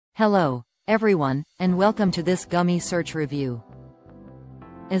Hello, everyone, and welcome to this GummySearch review.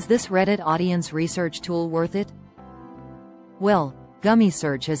 Is this Reddit audience research tool worth it? Well,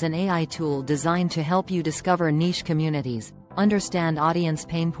 GummySearch is an AI tool designed to help you discover niche communities, understand audience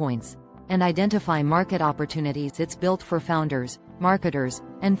pain points, and identify market opportunities. It's built for founders, marketers,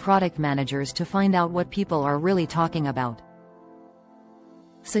 and product managers to find out what people are really talking about.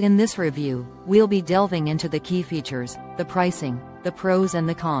 So in this review, we'll be delving into the key features, the pricing, the pros and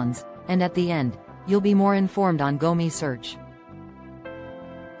the cons, and at the end, you'll be more informed on GummySearch.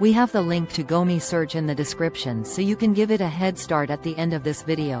 We have the link to GummySearch in the description so you can give it a head start at the end of this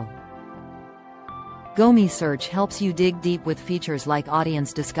video. GummySearch helps you dig deep with features like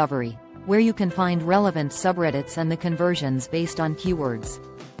audience discovery, where you can find relevant subreddits and the conversions based on keywords.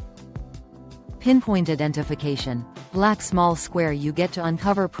 Pinpoint identification, black small square. You get to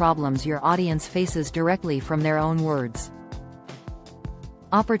uncover problems your audience faces directly from their own words.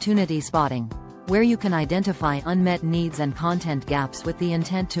 Opportunity spotting, where you can identify unmet needs and content gaps with the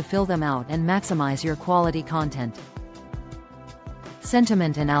intent to fill them out and maximize your quality content.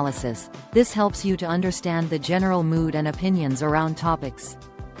 Sentiment analysis, this helps you to understand the general mood and opinions around topics.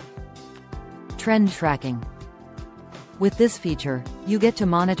 Trend tracking. With this feature, you get to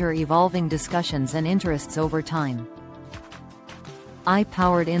monitor evolving discussions and interests over time.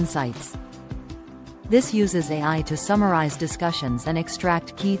 AI-powered insights. This uses AI to summarize discussions and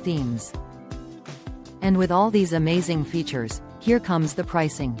extract key themes. And with all these amazing features, here comes the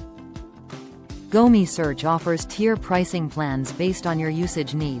pricing. GummySearch offers tier pricing plans based on your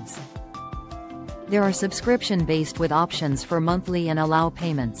usage needs. There are subscription-based with options for monthly and allow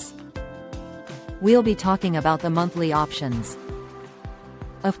payments. We'll be talking about the monthly options.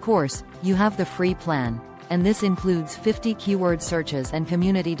 Of course, you have the free plan, and this includes 50 keyword searches and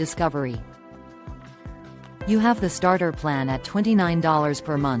community discovery. You have the starter plan at $29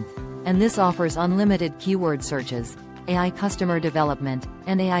 per month, and this offers unlimited keyword searches, AI customer development,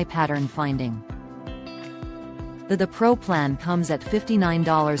 and AI pattern finding. The Pro plan comes at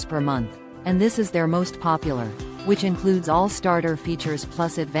 $59 per month, and this is their most popular, which includes all starter features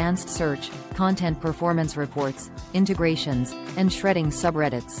plus advanced search, content performance reports, integrations, and shredding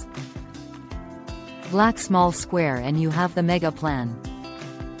subreddits. Black small square, and you have the Mega plan.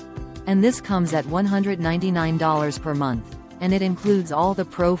 And this comes at $199 per month, and it includes all the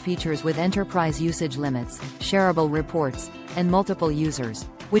Pro features with enterprise usage limits, shareable reports, and multiple users,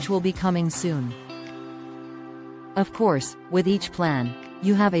 which will be coming soon. Of course, with each plan,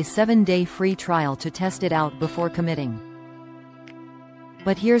 you have a 7-day free trial to test it out before committing.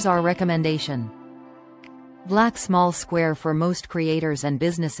 But here's our recommendation. Black small square for most creators and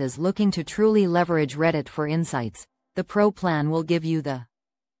businesses looking to truly leverage Reddit for insights. The Pro plan will give you the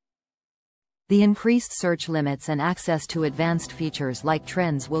increased search limits and access to advanced features like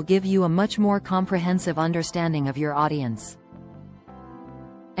trends will give you a much more comprehensive understanding of your audience.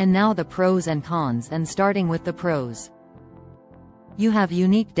 And now the pros and cons, and starting with the pros. You have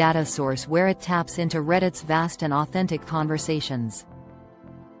unique data source where it taps into Reddit's vast and authentic conversations.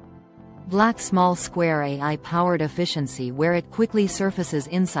 Black small square AI-powered efficiency where it quickly surfaces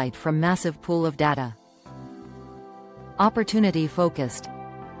insight from massive pool of data. Opportunity focused.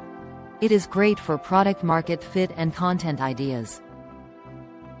 It is great for product market fit and content ideas.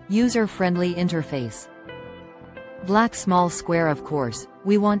 User-friendly interface. Black small square. Of course,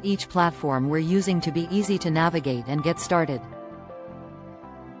 we want each platform we're using to be easy to navigate and get started.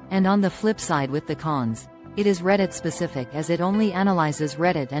 And on the flip side with the cons, it is Reddit specific as it only analyzes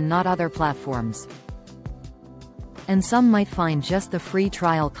Reddit and not other platforms. And some might find just the free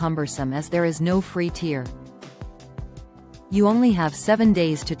trial cumbersome as there is no free tier. You only have 7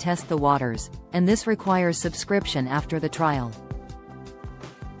 days to test the waters, and this requires subscription after the trial.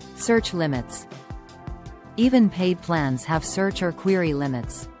 Search limits. Even paid plans have search or query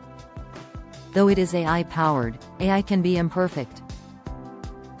limits. Though it is AI-powered, AI can be imperfect.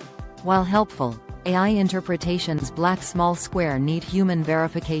 While helpful, AI interpretations black small square need human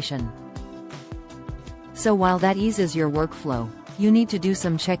verification. So while that eases your workflow, you need to do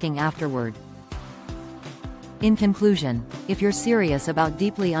some checking afterward. In conclusion, if you're serious about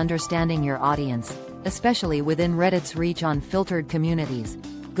deeply understanding your audience, especially within Reddit's reach on filtered communities,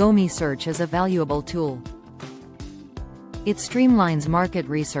 GummySearch is a valuable tool. It streamlines market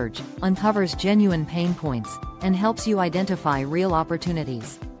research, uncovers genuine pain points, and helps you identify real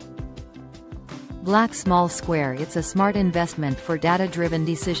opportunities. Black small square. It's a smart investment for data-driven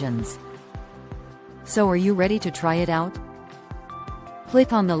decisions. So are you ready to try it out?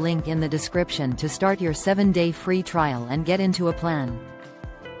 Click on the link in the description to start your 7-day free trial and get into a plan.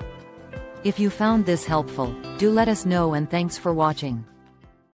 If you found this helpful, do let us know, and thanks for watching.